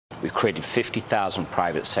We've created 50,000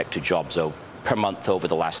 private sector jobs per month over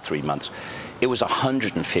the last 3 months. It was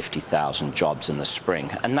 150,000 jobs in the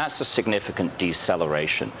spring, and that's a significant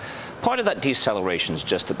deceleration. Part of that deceleration is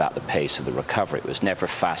just about the pace of the recovery. It was never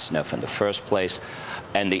fast enough in the first place,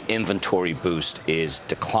 and the inventory boost is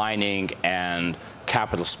declining, and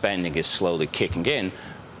capital spending is slowly kicking in,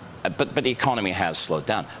 but the economy has slowed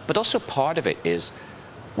down. But also part of it is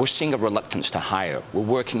we're seeing a reluctance to hire. We're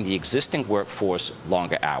working the existing workforce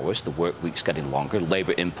longer hours, the work week's getting longer,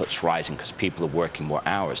 labor inputs rising because people are working more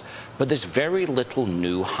hours. But there's very little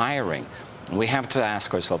new hiring. And we have to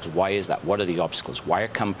ask ourselves, why is that? What are the obstacles? Why are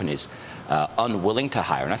companies unwilling to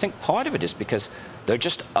hire? And I think part of it is because they're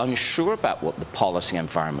just unsure about what the policy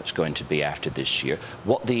environment's going to be after this year,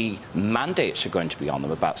 what the mandates are going to be on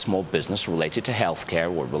them about small business related to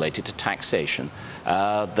healthcare or related to taxation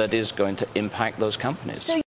that is going to impact those companies.